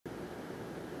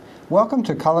Welcome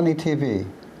to Colonie TV,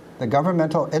 the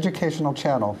governmental educational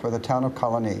channel for the town of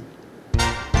Colonie.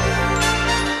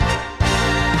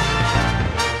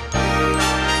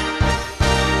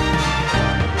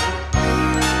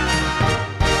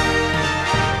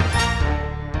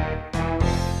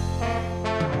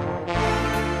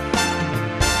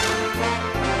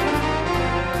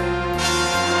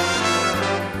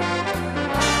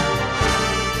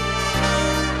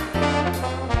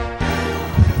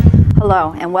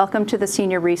 Hello, and welcome to the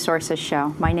Senior Resources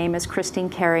Show. My name is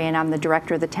Cary, and I'm the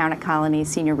Director of the Town of Colonie's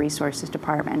Senior Resources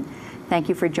Department. Thank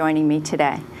you for joining me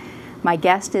today. My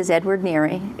guest is Edward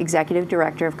Neary, Executive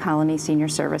Director of Colonie Senior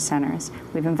Service Centers.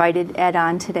 We've invited Ed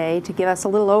on today to give us a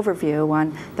little overview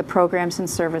on the programs and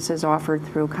services offered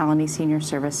through Colonie Senior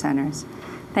Service Centers.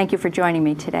 Thank you for joining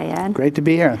me today, Ed. Great to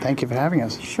be here. Thank you for having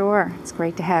us. Sure, it's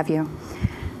great to have you.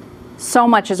 So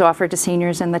much is offered to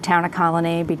seniors in the town of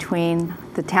Colonie between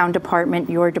the town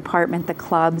department, your department, the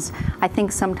clubs. I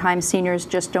think sometimes seniors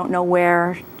just don't know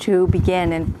where to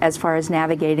begin as far as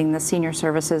navigating the senior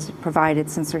services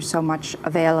provided since there's so much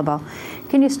available.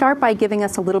 Can you start by giving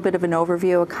us a little bit of an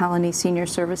overview of Colonie Senior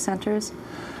Service Centers?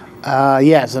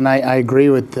 Yes, and I agree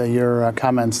with your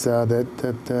comments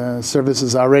that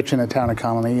services are rich in the town of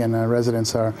Colonie and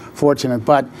residents are fortunate.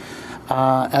 But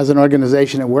as an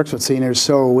organization that works with seniors,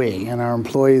 so are we, and our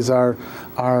employees are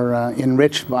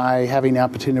enriched by having the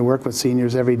opportunity to work with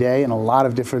seniors every day in a lot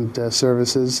of different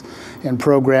services and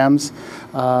programs.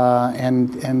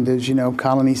 And as you know,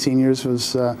 Colonie Seniors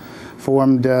was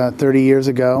formed 30 years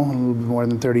ago, a little bit more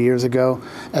than 30 years ago,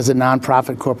 as a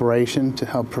nonprofit corporation to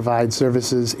help provide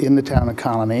services in the town of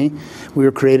Colonie. We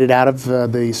were created out of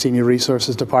the Senior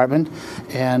Resources Department,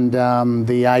 and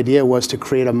the idea was to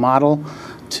create a model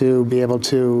to be able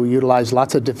to utilize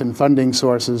lots of different funding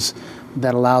sources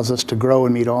that allows us to grow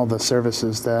and meet all the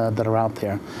services that are out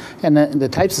there. And the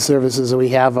types of services that we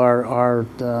have are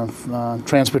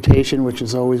transportation, which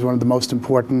is always one of the most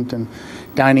important, and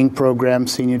dining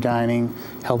programs, senior dining,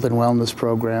 health and wellness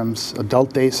programs,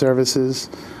 adult day services,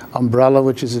 Umbrella,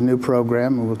 which is a new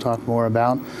program we'll talk more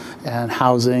about, and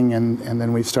housing, and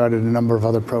then we've started a number of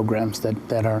other programs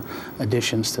that are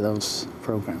additions to those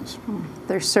programs.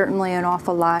 There's certainly an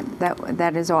awful lot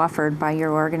that is offered by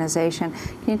your organization.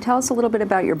 Can you tell us a little bit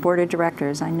about your board of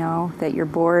directors? I know that your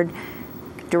board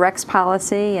directs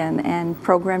policy and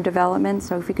program development,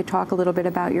 so if you could talk a little bit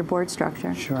about your board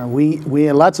structure. Sure. We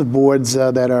have lots of boards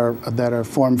that are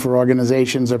formed for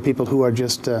organizations or people who are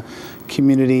just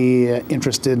community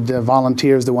interested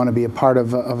volunteers that want to be a part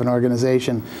of an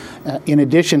organization. In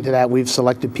addition to that, we've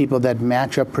selected people that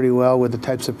match up pretty well with the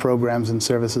types of programs and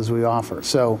services we offer.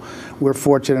 So we're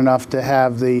fortunate enough to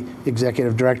have the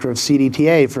executive director of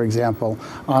CDTA, for example,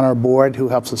 on our board, who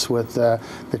helps us with the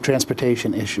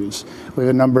transportation issues. We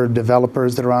have a number of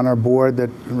developers that are on our board that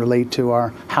relate to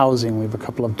our housing. We have a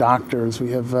couple of doctors.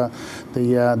 We have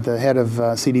the head of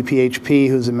CDPHP,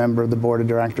 who's a member of the board of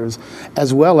directors,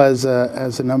 as well as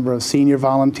a number of senior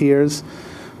volunteers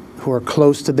who are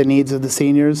close to the needs of the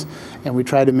seniors, and we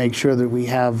try to make sure that we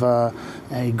have a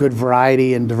good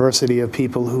variety and diversity of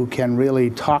people who can really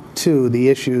talk to the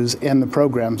issues and the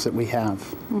programs that we have.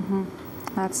 Mm-hmm.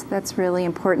 That's really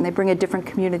important. They bring a different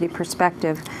community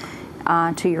perspective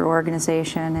to your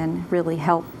organization and really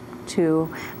help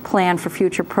to plan for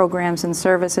future programs and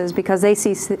services, because they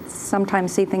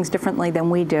sometimes see things differently than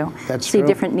we do. That's true. See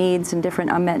different needs and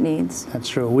different unmet needs. That's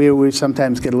true. We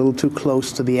sometimes get a little too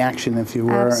close to the action, if you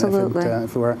were. Absolutely.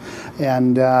 If it were.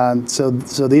 And so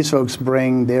these folks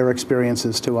bring their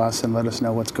experiences to us and let us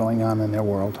know what's going on in their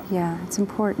world. Yeah, it's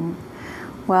important.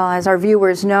 Well, as our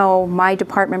viewers know my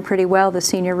department pretty well, the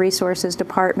Senior Resources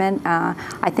Department,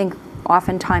 I think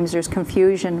oftentimes there's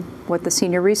confusion what the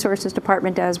Senior Resources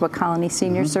Department does, what Colonie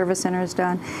Senior Service Center has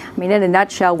done. I mean, in a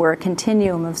nutshell, we're a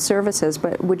continuum of services,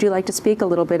 but would you like to speak a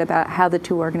little bit about how the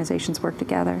two organizations work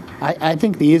together? I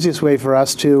think the easiest way for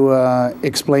us to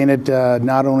explain it,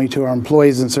 not only to our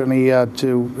employees and certainly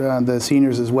to the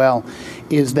seniors as well,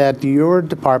 is that your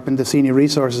department, the Senior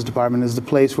Resources Department, is the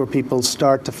place where people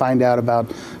start to find out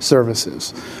about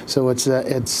services. So it's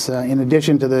in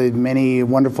addition to the many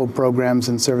wonderful programs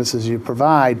and services you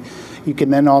provide, you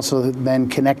can then also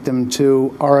connect them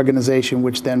to our organization,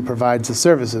 which then provides the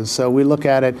services. So we look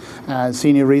at it,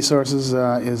 Senior Resources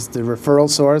is the referral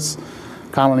source.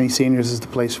 Colonie Seniors is the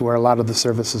place where a lot of the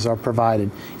services are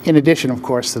provided, in addition, of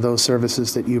course, to those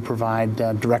services that you provide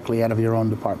directly out of your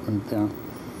own department.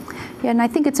 Yeah, and I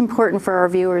think it's important for our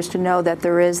viewers to know that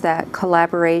there is that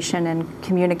collaboration and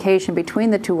communication between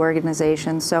the two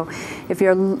organizations. So if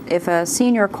a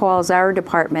senior calls our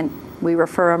department We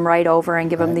refer them right over and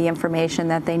give them the information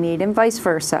that they need, and vice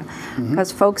versa.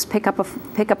 Because folks pick up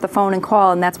the phone and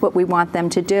call, and that's what we want them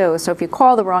to do. So if you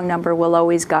call the wrong number, we'll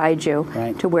always guide you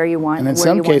to where you want. And in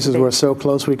some cases, we're so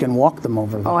close we can walk them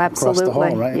over across the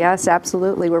hall, right? Yes,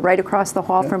 absolutely. We're right across the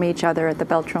hall from each other at the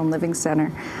Beltrone Living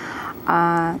Center.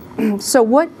 So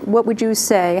what would you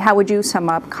say, how would you sum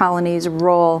up Colonie's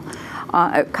role,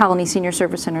 Colonie Senior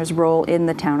Service Center's role in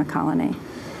the town of Colonie?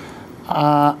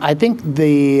 I think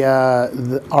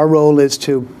our role is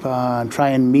to try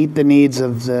and meet the needs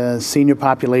of the senior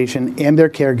population and their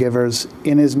caregivers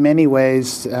in as many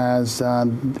ways as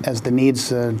the needs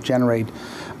generate.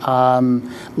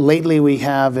 Lately, we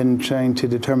have, in trying to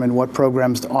determine what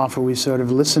programs to offer, we sort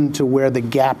of listen to where the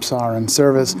gaps are in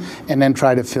service and then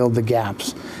try to fill the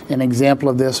gaps. An example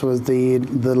of this was the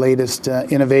latest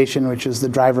innovation, which is the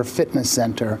Driver Fitness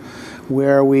Center,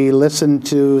 where we listen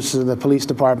to the police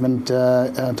department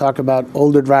talk about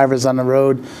older drivers on the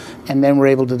road, and then we're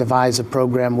able to devise a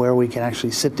program where we can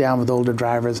actually sit down with older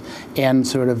drivers and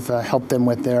sort of help them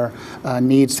with their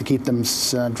needs to keep them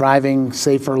driving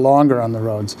safer longer on the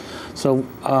roads. So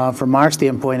from our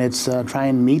standpoint, it's try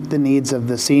and meet the needs of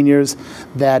the seniors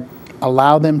that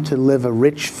allow them to live a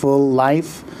rich, full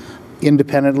life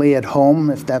independently at home,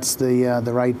 if that's the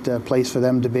right place for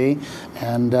them to be,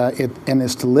 and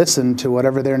is to listen to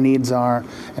whatever their needs are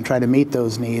and try to meet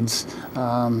those needs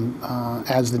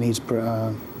as the needs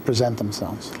present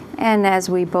themselves. And as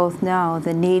we both know,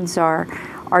 the needs are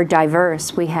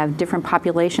diverse. We have different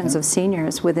populations of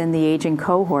seniors within the aging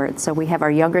cohort. So we have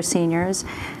our younger seniors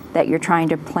that you're trying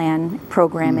to plan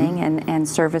programming and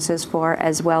services for,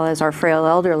 as well as our frail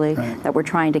elderly that we're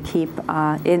trying to keep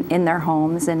in their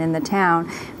homes and in the town.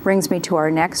 Brings me to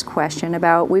our next question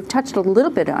about, we've touched a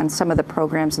little bit on some of the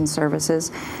programs and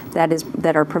services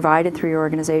that are provided through your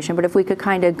organization, but if we could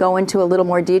kind of go into a little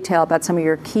more detail about some of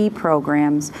your key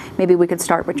programs, maybe we could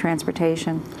start with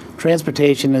transportation.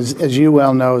 Transportation, as you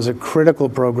well know, is a critical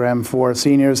program for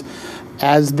seniors.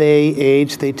 As they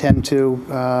age, they tend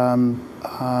to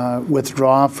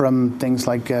withdraw from things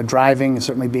like driving,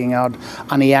 certainly being out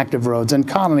on the active roads. And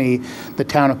Colonie, the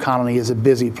town of Colonie, is a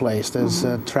busy place. There's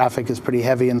traffic is pretty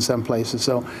heavy in some places.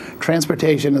 So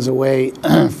transportation is a way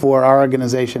for our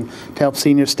organization to help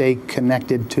seniors stay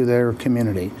connected to their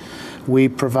community. We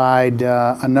provide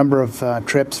a number of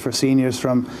trips for seniors,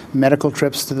 from medical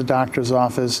trips to the doctor's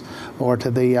office or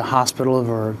to the hospital,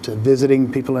 or to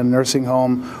visiting people in a nursing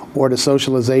home, or to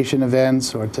socialization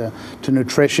events, or to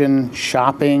nutrition,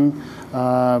 shopping,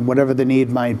 whatever the need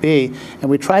might be.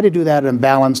 And we try to do that in a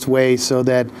balanced way so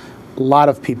that a lot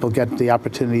of people get the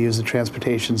opportunity to use the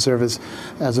transportation service,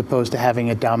 as opposed to having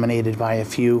it dominated by a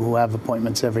few who have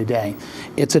appointments every day.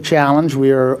 It's a challenge.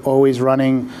 We are always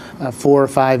running 4 or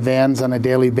 5 vans on a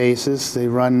daily basis. They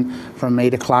run from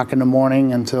 8 o'clock in the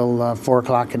morning until 4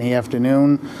 o'clock in the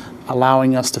afternoon,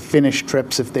 allowing us to finish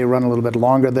trips if they run a little bit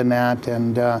longer than that.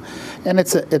 And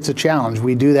it's a challenge.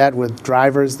 We do that with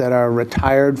drivers that are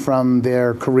retired from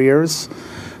their careers,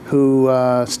 who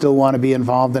still want to be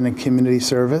involved in a community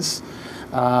service.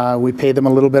 We pay them a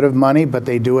little bit of money, but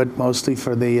they do it mostly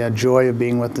for the joy of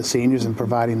being with the seniors and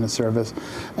providing the service.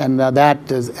 And that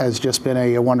has just been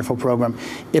a wonderful program.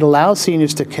 It allows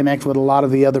seniors to connect with a lot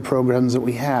of the other programs that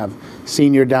we have.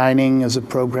 Senior Dining is a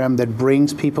program that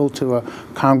brings people to a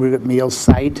congregate meal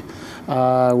site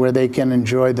where they can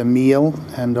enjoy the meal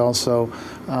and also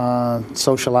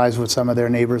socialize with some of their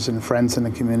neighbors and friends in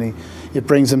the community. It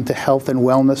brings them to health and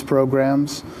wellness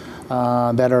programs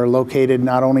that are located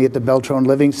not only at the Beltrone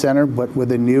Living Center, but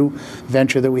with a new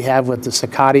venture that we have with the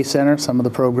Cary Center. Some of the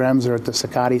programs are at the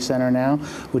Cary Center now,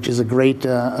 which is a great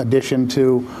addition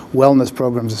to wellness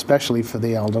programs, especially for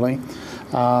the elderly.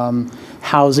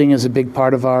 Housing is a big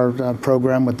part of our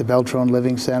program with the Beltrone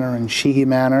Living Center and Sheehy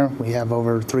Manor. We have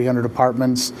over 300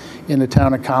 apartments in the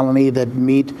town of Colonie that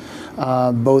meet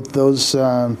both those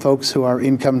folks who are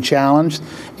income challenged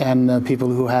and people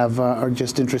who are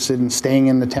just interested in staying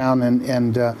in the town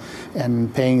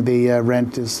and paying the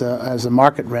rent as a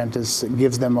market rent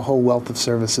gives them a whole wealth of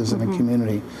services in the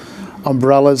community.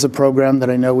 Umbrella is a program that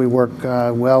I know we work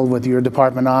well with your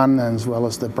department on, as well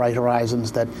as the Bright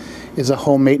Horizons. That is a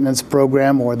home maintenance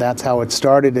program, or that's how it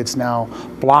started. It's now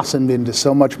blossomed into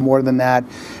so much more than that,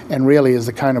 and really is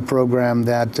the kind of program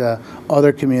that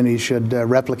other communities should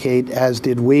replicate, as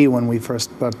did we when we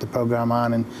first put the program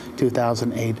on in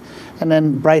 2008. And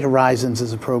then Bright Horizons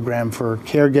is a program for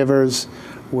caregivers,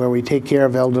 where we take care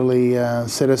of elderly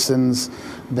citizens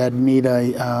that need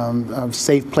a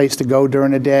safe place to go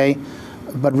during the day.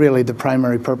 But really the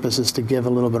primary purpose is to give a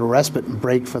little bit of respite and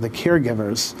break for the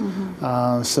caregivers,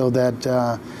 so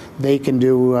that they can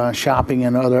do shopping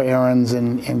and other errands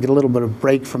and get a little bit of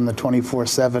break from the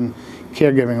 24/7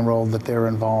 caregiving role that they're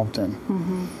involved in.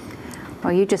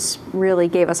 Well, you just really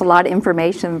gave us a lot of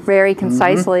information very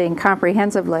concisely and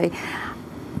comprehensively.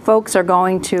 Folks are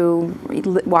going to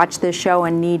watch this show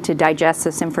and need to digest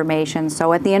this information.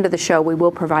 So at the end of the show, we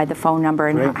will provide the phone number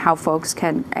and how folks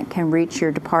can reach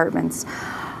your departments.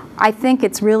 I think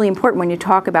it's really important when you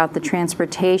talk about the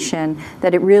transportation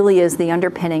that it really is the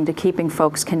underpinning to keeping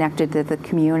folks connected to the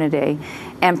community.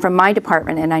 And from my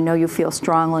department, and I know you feel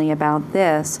strongly about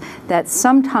this, that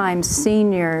sometimes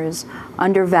seniors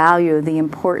undervalue the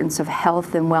importance of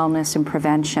health and wellness and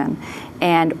prevention.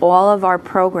 And all of our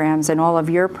programs and all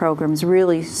of your programs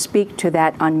really speak to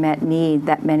that unmet need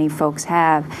that many folks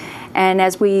have. And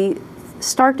as we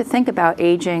start to think about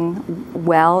aging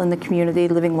well in the community,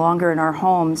 living longer in our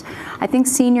homes, I think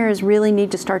seniors really need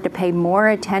to start to pay more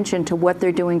attention to what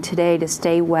they're doing today to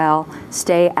stay well,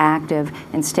 stay active,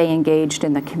 and stay engaged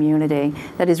in the community.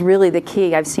 That is really the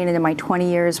key. I've seen it in my 20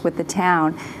 years with the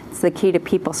town. It's the key to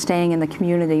people staying in the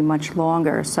community much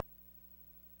longer. So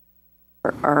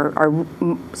are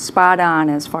spot on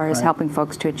as far as helping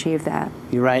folks to achieve that.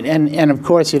 You're right, and of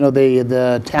course, you know,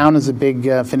 the town is a big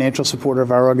financial supporter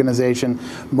of our organization.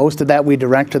 Most of that we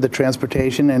direct to the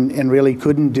transportation, and really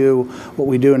couldn't do what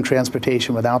we do in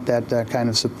transportation without that kind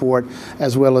of support,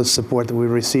 as well as support that we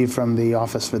receive from the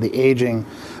Office for the Aging.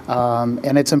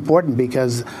 And it's important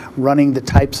because running the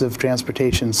types of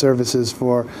transportation services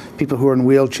for people who are in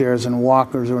wheelchairs and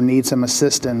walkers or need some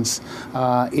assistance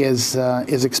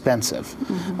is expensive.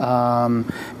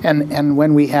 And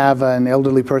when we have an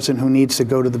elderly person who needs to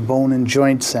go to the Bone and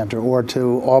Joint Center or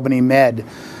to Albany Med,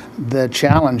 the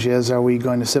challenge is, are we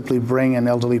going to simply bring an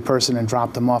elderly person and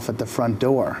drop them off at the front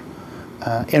door?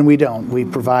 And we don't. We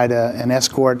provide an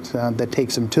escort that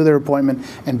takes them to their appointment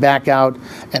and back out,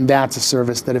 and that's a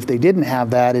service that if they didn't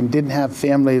have that and didn't have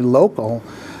family local,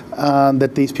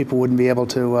 that these people wouldn't be able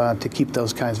to keep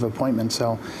those kinds of appointments.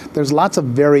 So there's lots of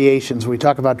variations. When we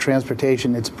talk about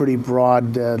transportation, it's pretty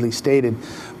broadly stated,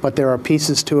 but there are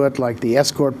pieces to it like the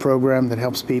escort program that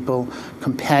helps people,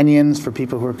 companions for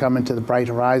people who are coming to the Bright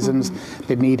Horizons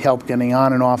that need help getting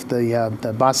on and off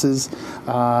the buses,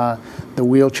 the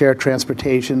wheelchair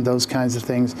transportation, those kinds of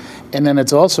things. And then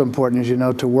it's also important, as you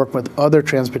know, to work with other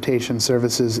transportation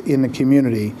services in the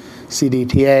community.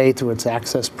 CDTA through its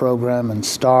access program and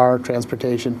STAR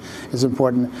transportation is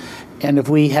important. And if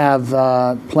we have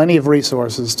plenty of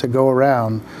resources to go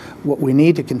around, what we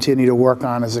need to continue to work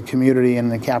on as a community in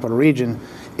the capital region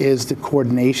is the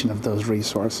coordination of those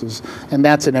resources. And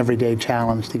that's an everyday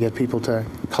challenge to get people to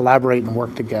collaborate and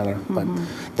work together. But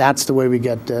that's the way we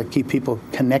keep people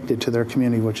connected to their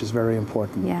community, which is very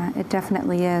important. Yeah, it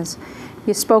definitely is.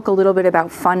 You spoke a little bit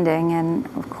about funding, and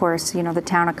of course, you know, the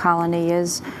town of Colonie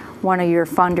is one of your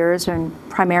funders, and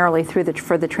primarily for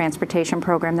the transportation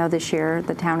program, though this year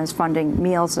the town is funding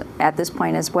meals at this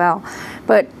point as well.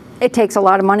 But it takes a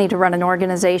lot of money to run an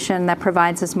organization that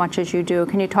provides as much as you do.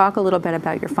 Can you talk a little bit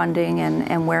about your funding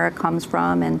and where it comes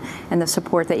from and the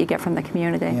support that you get from the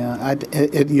community? Yeah,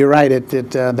 you're right.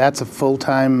 That's a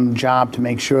full-time job to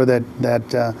make sure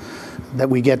that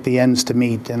we get the ends to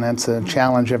meet, and that's a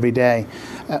challenge every day.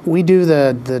 We do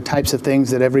the types of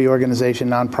things that every organization,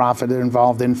 nonprofit, are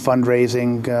involved in,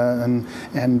 fundraising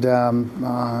and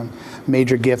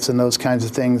major gifts and those kinds of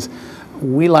things.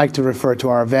 We like to refer to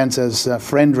our events as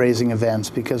friend-raising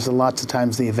events because lots of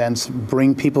times the events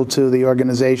bring people to the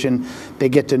organization. They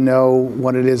get to know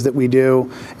what it is that we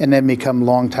do and then become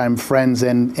longtime friends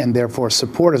and therefore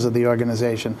supporters of the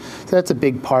organization. So that's a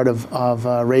big part of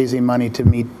raising money to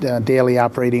meet daily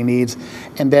operating needs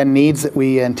and then needs that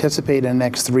we anticipate in the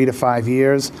next 3 to 5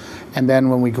 years. And then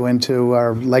when we go into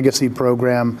our legacy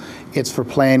program, it's for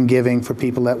planned giving for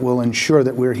people that will ensure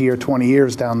that we're here 20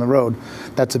 years down the road.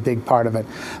 That's a big part of it.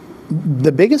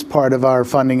 The biggest part of our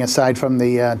funding, aside from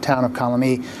the town of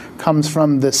Colonie, comes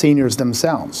from the seniors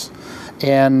themselves.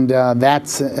 And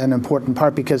that's an important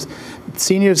part because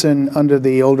seniors under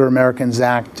the Older Americans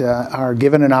Act are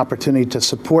given an opportunity to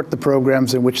support the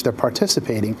programs in which they're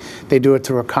participating. They do it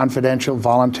through a confidential,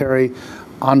 voluntary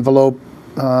envelope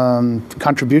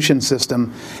contribution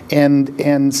system,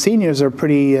 and seniors are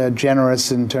pretty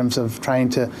generous in terms of trying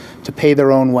to pay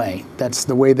their own way. That's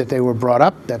the way that they were brought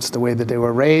up, that's the way that they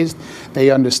were raised.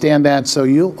 They understand that, so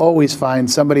you'll always find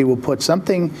somebody will put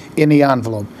something in the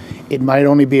envelope. It might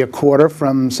only be a quarter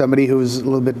from somebody who's a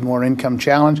little bit more income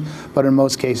challenged, but in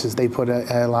most cases they put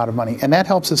a lot of money. And that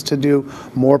helps us to do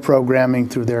more programming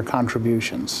through their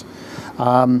contributions.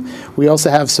 We also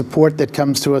have support that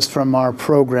comes to us from our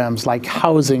programs, like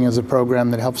housing is a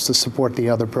program that helps to support the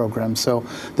other programs. So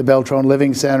the Beltrone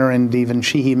Living Center and even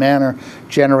Sheehy Manor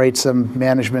generate some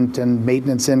management and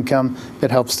maintenance income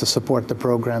that helps to support the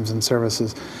programs and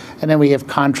services. And then we have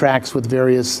contracts with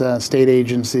various state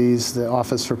agencies. The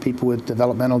Office for People with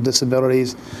Developmental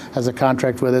Disabilities has a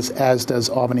contract with us, as does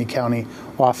Albany County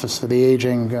Office for the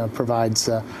Aging provides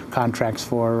contracts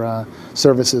for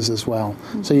services as well.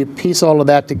 So you piece all of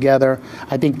that together.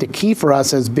 I think the key for us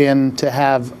has been to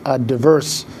have a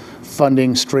diverse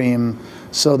funding stream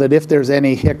so that if there's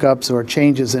any hiccups or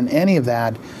changes in any of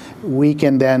that, we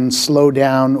can then slow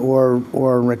down or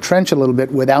retrench a little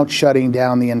bit without shutting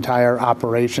down the entire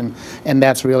operation. And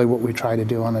that's really what we try to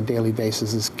do on a daily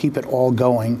basis, is keep it all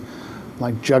going,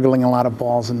 like juggling a lot of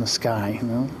balls in the sky, you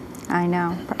know? I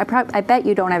know. I bet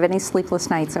you don't have any sleepless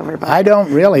nights over it. I don't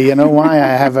really. You know why?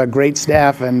 I have a great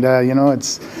staff, and you know,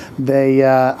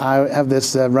 I have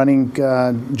this running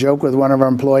joke with one of our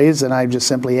employees, and I just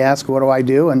simply ask, "What do I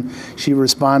do?" And she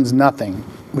responds, "Nothing,"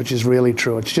 which is really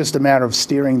true. It's just a matter of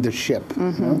steering the ship.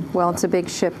 Mm-hmm. You know? Well, it's a big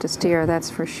ship to steer, that's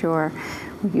for sure.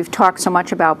 You've talked so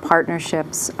much about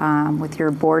partnerships with your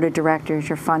board of directors,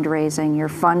 your fundraising, your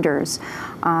funders.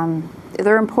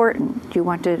 They're important. Do you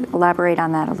want to elaborate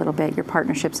on that a little bit, your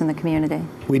partnerships in the community?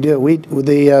 We do.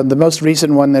 The most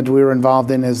recent one that we were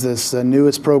involved in is this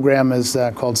newest program is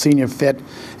called Senior Fit,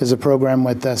 is a program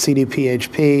with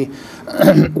CDPHP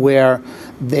where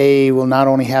they will not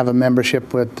only have a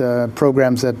membership with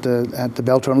programs at the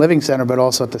Beltrone Living Center, but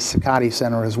also at the Cary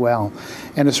Center as well.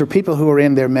 And it's for people who are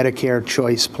in their Medicare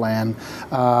Choice Plan.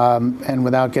 And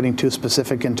without getting too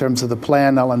specific in terms of the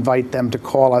plan, I'll invite them to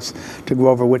call us to go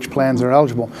over which plans are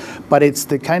eligible. But it's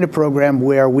the kind of program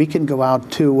where we can go out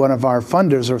to one of our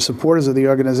funders or supporters of the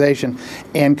organization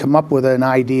and come up with an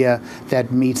idea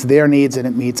that meets their needs and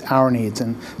it meets our needs.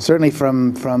 And certainly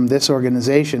from this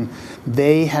organization,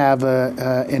 they have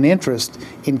an interest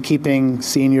in keeping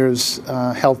seniors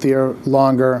healthier,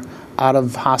 longer, out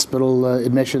of hospital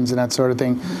admissions and that sort of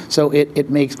thing. So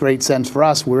it makes great sense for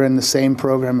us. We're in the same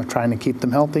program of trying to keep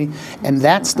them healthy. And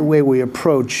that's the way we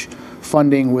approach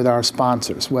funding with our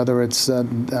sponsors, whether it's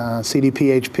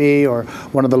CDPHP or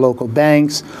one of the local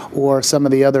banks or some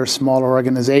of the other smaller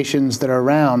organizations that are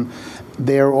around.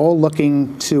 They're all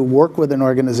looking to work with an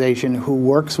organization who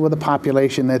works with a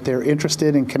population that they're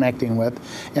interested in connecting with.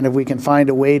 And if we can find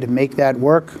a way to make that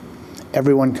work,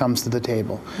 everyone comes to the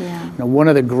table. Yeah. Now, one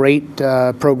of the great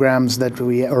programs that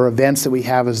or events that we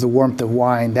have is the Warmth of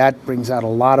Wine. That brings out a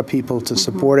lot of people to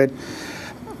support it,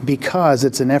 because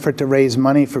it's an effort to raise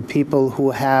money for people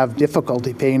who have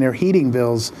difficulty paying their heating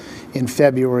bills in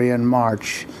February and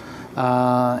March.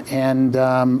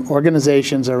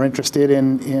 Organizations are interested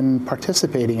in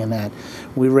participating in that.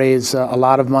 We raise a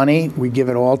lot of money. We give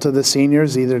it all to the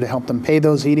seniors, either to help them pay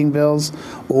those heating bills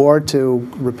or to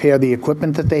repair the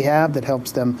equipment that they have that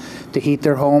helps them to heat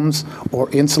their homes or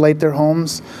insulate their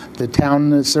homes. The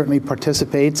town certainly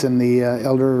participates in the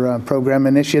Elder Program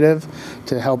Initiative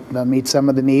to help meet some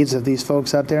of the needs of these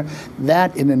folks out there.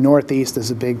 That in the Northeast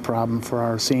is a big problem for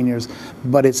our seniors,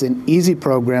 but it's an easy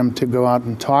program to go out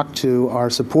and talk to our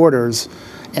supporters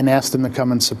and ask them to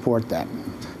come and support that.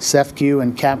 CEFCU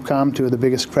and Capcom, two of the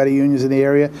biggest credit unions in the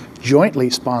area, jointly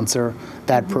sponsor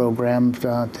that program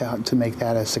to make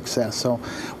that a success. So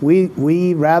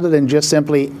we rather than just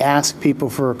simply ask people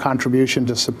for a contribution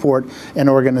to support an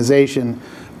organization,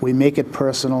 we make it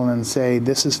personal and say,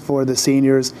 this is for the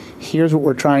seniors, here's what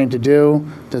we're trying to do,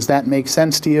 does that make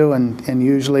sense to you? And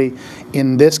usually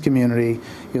in this community,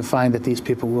 you'll find that these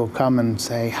people will come and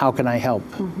say, how can I help?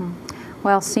 Mm-hmm.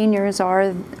 Well, seniors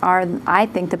are, I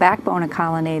think, the backbone of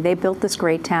Colonie. They built this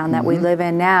great town that we live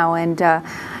in now, and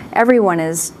everyone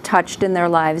is touched in their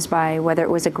lives by whether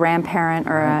it was a grandparent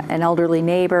or an elderly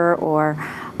neighbor or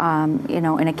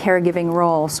in a caregiving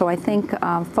role. So I think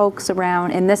folks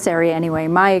around, in this area anyway,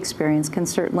 my experience, can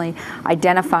certainly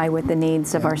identify with the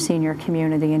needs of our senior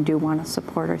community and do want to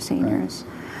support our seniors.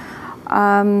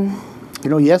 You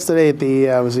know, yesterday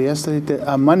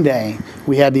Monday,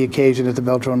 we had the occasion at the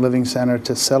Beltrone Living Center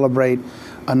to celebrate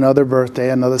another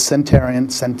birthday, another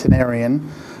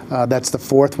centenarian. That's the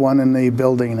fourth one in the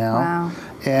building now. Wow.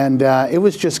 And it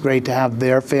was just great to have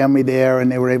their family there,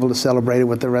 and they were able to celebrate it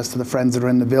with the rest of the friends that are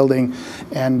in the building.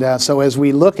 And so as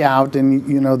we look out, and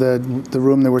you know the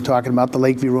room that we're talking about, the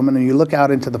Lakeview room, and you look out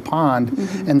into the pond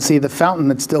and see the fountain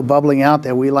that's still bubbling out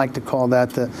there, we like to call that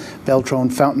the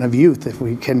Beltrone Fountain of Youth. If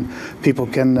we can, people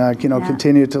can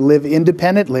continue to live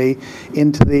independently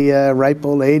into the ripe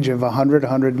old age of 100,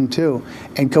 102.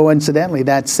 And coincidentally,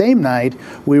 that same night,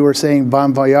 we were saying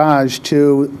bon voyage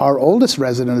to our oldest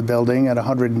resident of the building at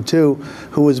 102,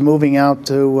 who was moving out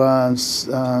to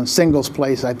singles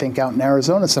place, I think, out in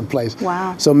Arizona someplace.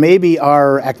 Wow. So maybe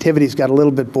our activities got a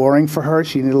little bit boring for her.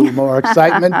 She needed a little more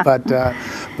excitement, but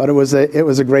it was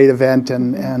a great event,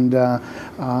 and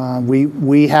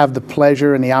we have the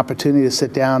pleasure and the opportunity to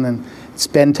sit down and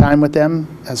spend time with them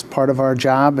as part of our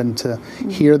job, and to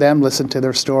hear them, listen to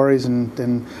their stories,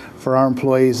 and for our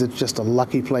employees, it's just a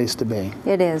lucky place to be.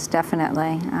 It is,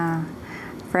 definitely.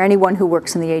 For anyone who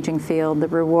works in the aging field, the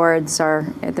rewarding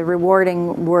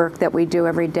work that we do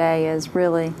every day is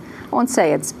really, I won't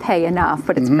say it's pay enough,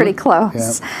 but it's pretty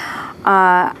close.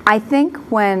 Yeah. I think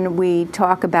when we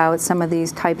talk about some of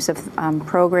these types of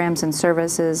programs and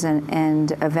services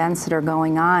and events that are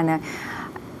going on,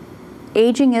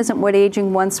 aging isn't what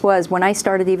aging once was. When I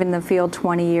started even in the field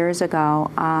 20 years ago,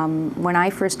 when I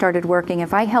first started working,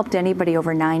 if I helped anybody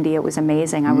over 90, it was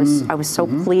amazing. I was so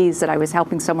pleased that I was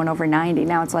helping someone over 90.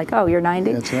 Now it's like, oh, you're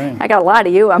 90? That's right. I got a lot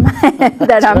of you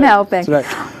that I'm helping.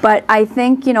 That's right. But I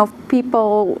think,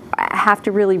 people have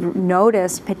to really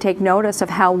take notice of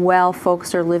how well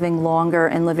folks are living longer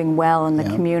and living well in the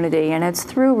community. And it's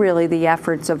through really the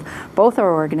efforts of both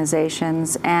our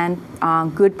organizations and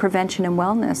good prevention and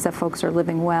wellness that folks are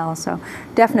living well. So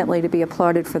definitely to be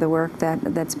applauded for the work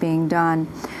that's being done.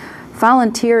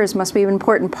 Volunteers must be an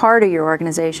important part of your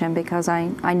organization, because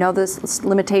I know the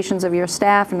limitations of your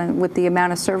staff, and with the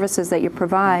amount of services that you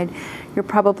provide, you're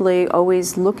probably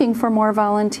always looking for more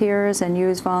volunteers and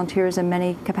use volunteers in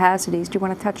many capacities. Do you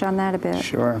want to touch on that a bit?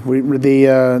 Sure.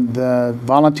 The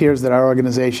volunteers that our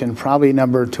organization probably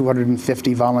number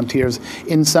 250 volunteers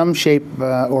in some shape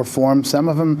or form. Some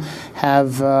of them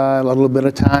have a little bit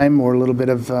of time or a little bit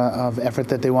of effort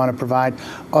that they want to provide.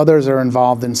 Others are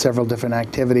involved in several different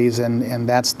activities, and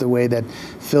that's the way that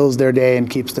fills their day and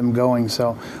keeps them going.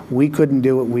 So we couldn't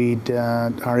do what we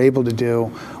are able to do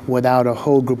without a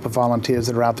whole group of volunteers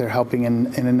that are out there helping in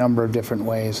a number of different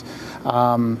ways.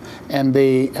 And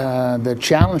the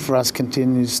challenge for us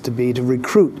continues to be to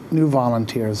recruit new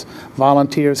volunteers.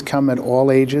 Volunteers come at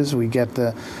all ages. We get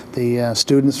the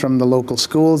students from the local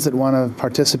schools that want to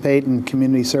participate in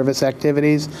community service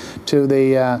activities, to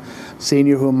the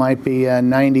senior who might be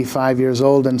 95 years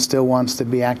old and still wants to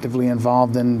be actively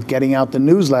involved in getting out the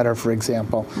newsletter, for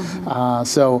example.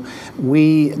 So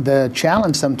the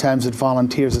challenge sometimes with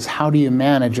volunteers is, how do you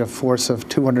manage a force of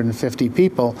 250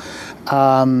 people?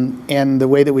 And the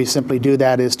way that we simply do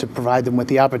that is to provide them with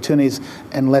the opportunities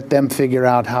and let them figure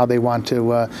out how they want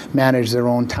to manage their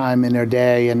own time in their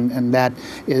day, and that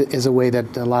is a way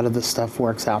that a lot of this stuff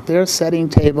works out. They're setting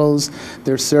tables,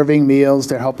 they're serving meals,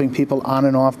 they're helping people on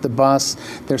and off the bus,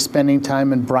 they're spending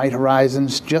time in Bright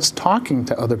Horizons just talking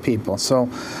to other people. So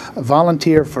a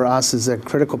volunteer for us is a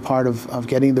critical part of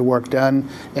getting the work done,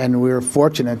 and we're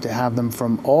fortunate to have them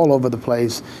from all over the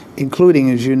place,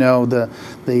 including, as you know, the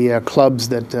clubs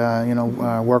that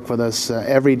work with us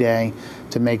every day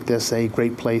to make this a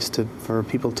great place for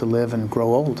people to live and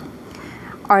grow old.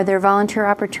 Are there volunteer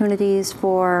opportunities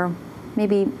for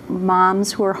maybe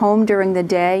moms who are home during the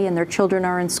day and their children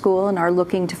are in school and are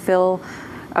looking to fill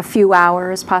a few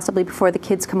hours, possibly before the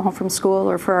kids come home from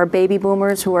school, or for our baby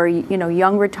boomers who are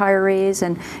young retirees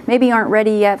and maybe aren't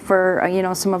ready yet for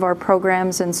some of our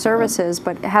programs and services,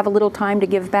 but have a little time to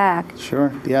give back?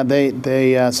 Sure. Yeah,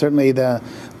 they certainly the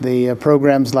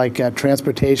programs like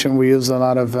transportation. We use a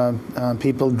lot of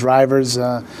people, drivers,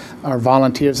 are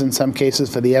volunteers in some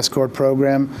cases for the escort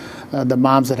program. The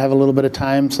moms that have a little bit of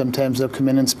time, sometimes they'll come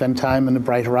in and spend time in the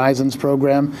Bright Horizons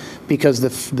program, because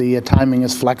the timing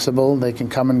is flexible. They can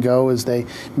come and go as they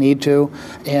need to,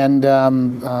 and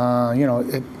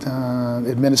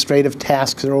administrative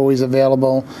tasks are always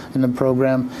available in the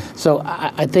program. So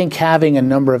I think having a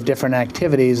number of different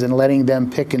activities and letting them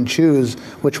pick and choose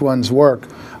which ones work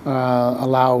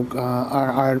allow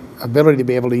our ability to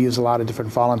be able to use a lot of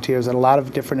different volunteers at a lot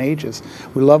of different ages.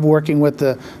 We love working with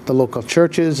the local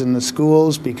churches and the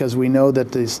schools because we know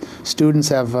that these students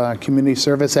have community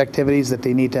service activities that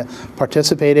they need to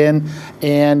participate in.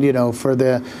 And, you know, for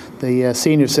the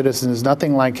senior citizens,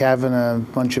 nothing like having a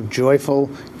bunch of joyful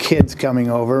kids coming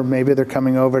over. Maybe they're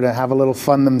coming over to have a little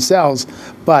fun themselves,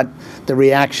 but the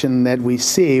reaction that we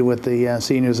see with the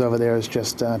seniors over there is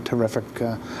just a terrific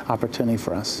opportunity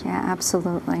for us. Yeah,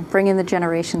 absolutely. Bringing the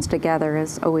generations together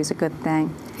is always a good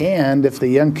thing. And if the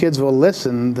young kids will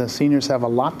listen, the seniors have a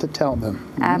lot to tell them.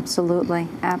 Mm-hmm. Absolutely,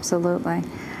 absolutely.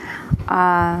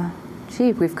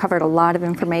 Gee, we've covered a lot of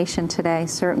information today,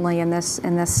 certainly in this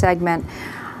segment.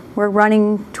 We're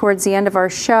running towards the end of our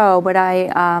show, but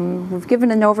we've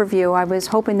given an overview. I was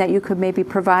hoping that you could maybe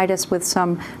provide us with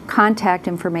some contact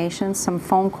information, some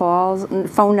phone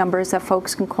numbers that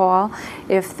folks can call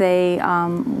if they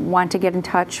want to get in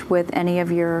touch with any of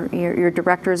your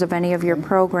directors of any of your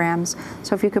programs.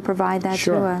 So if you could provide that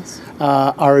to us.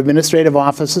 Our administrative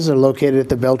offices are located at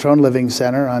the Beltran Living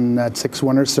Center on 6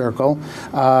 Winter Circle.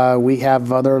 We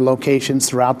have other locations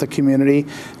throughout the community.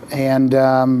 And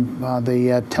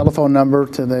the telephone number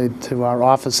to our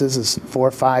offices is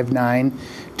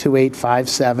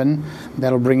 459-2857.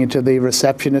 That'll bring you to the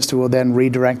receptionist, who will then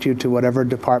redirect you to whatever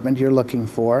department you're looking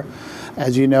for.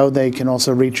 As you know, they can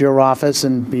also reach your office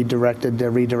and be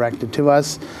redirected to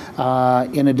us.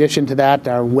 In addition to that,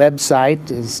 our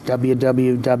website is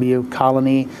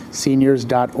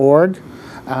www.colonieseniors.org.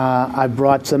 I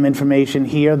brought some information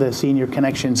here. The Senior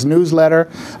Connections newsletter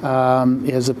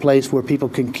is a place where people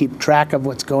can keep track of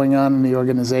what's going on in the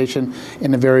organization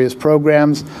in the various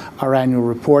programs. Our annual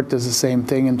report does the same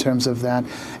thing in terms of that.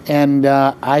 And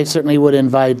I certainly would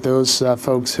invite those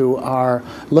folks who are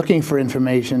looking for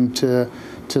information to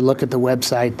look at the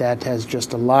website. That has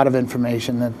just a lot of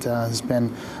information that has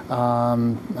been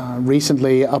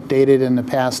recently updated in the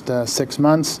past 6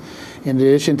 months. In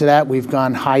addition to that, we've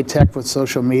gone high-tech with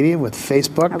social media, with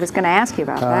Facebook. I was going to ask you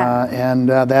about that. And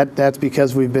that's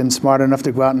because we've been smart enough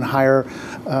to go out and hire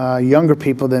younger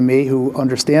people than me who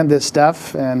understand this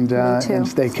stuff and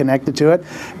stay connected to it.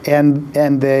 And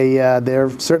they're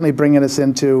certainly bringing us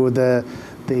into the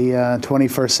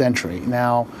 21st century.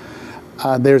 Now,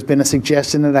 there's been a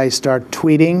suggestion that I start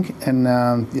tweeting, and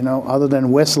you know, other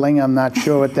than whistling, I'm not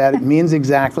sure what that means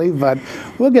exactly, but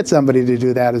we'll get somebody to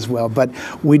do that as well. But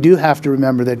we do have to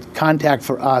remember that contact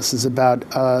for us is about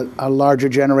a larger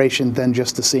generation than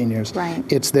just the seniors. Right.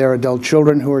 It's their adult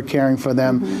children who are caring for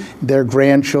them, their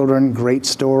grandchildren, great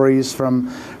stories from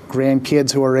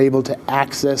grandkids who are able to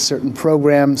access certain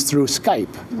programs through Skype,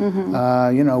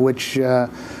 you know, which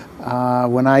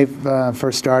when I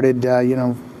first started, you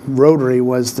know, rotary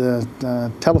was the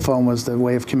telephone was the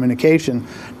way of communication.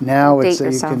 Now it's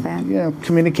you can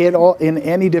communicate all in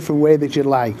any different way that you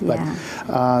like. But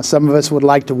some of us would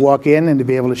like to walk in and to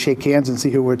be able to shake hands and see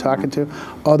who we're talking to.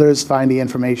 Others find the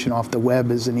information off the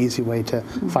web is an easy way to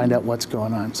find out what's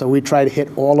going on. So we try to hit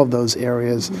all of those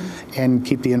areas and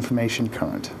keep the information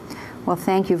current. Well,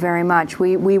 thank you very much.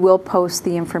 We will post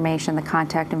the information, the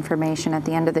contact information at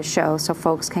the end of the show so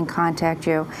folks can contact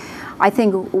you. I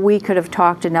think we could have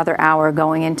talked another hour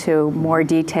going into more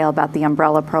detail about the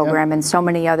umbrella program and so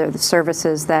many other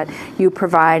services that you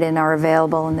provide and are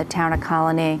available in the town of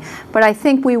Colonie. But I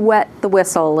think we wet the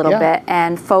whistle a little bit,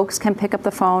 and folks can pick up the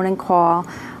phone and call.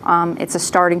 It's a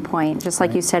starting point, just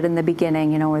like you said in the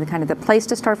beginning. You know, we're kind of the place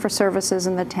to start for services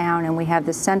in the town, and we have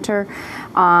the center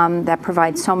that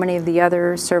provides so many of the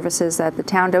other services that the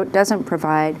town doesn't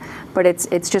provide. But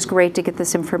it's just great to get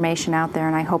this information out there,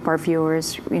 and I hope our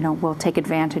viewers, you know, will take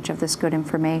advantage of this good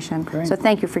information. Great. So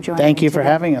thank you for joining me. Thank you for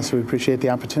having us. We appreciate the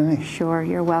opportunity. Sure,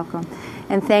 you're welcome.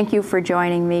 And thank you for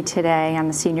joining me today on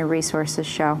the Senior Resources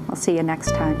Show. I'll see you next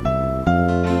time.